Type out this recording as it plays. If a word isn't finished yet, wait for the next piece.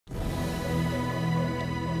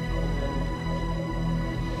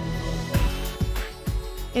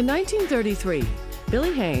In 1933,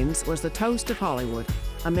 Billy Haines was the toast of Hollywood,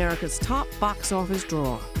 America's top box office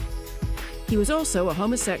draw. He was also a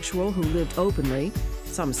homosexual who lived openly,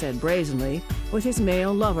 some said brazenly, with his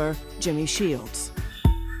male lover, Jimmy Shields.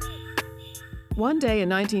 One day in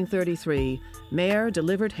 1933, Mayer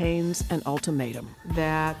delivered Haines an ultimatum.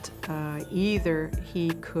 That either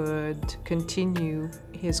he could continue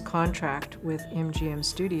his contract with MGM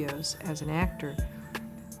Studios as an actor,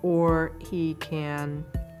 or he can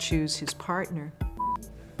choose his partner.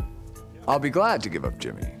 I'll be glad to give up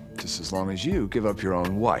Jimmy, just as long as you give up your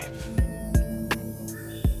own wife.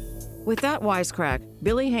 With that wisecrack,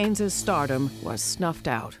 Billy Haines' stardom was snuffed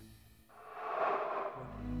out.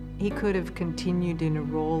 He could have continued in a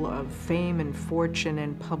role of fame and fortune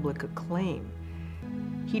and public acclaim.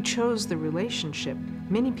 He chose the relationship.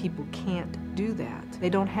 Many people can't do that. They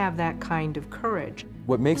don't have that kind of courage.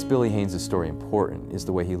 What makes Billy Haines' story important is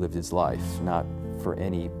the way he lived his life, not for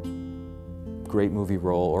any great movie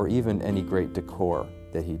role or even any great decor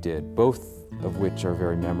that he did, both of which are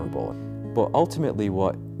very memorable. But ultimately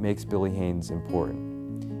what makes Billy Haines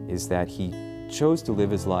important is that he chose to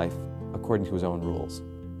live his life according to his own rules,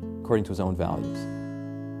 according to his own values.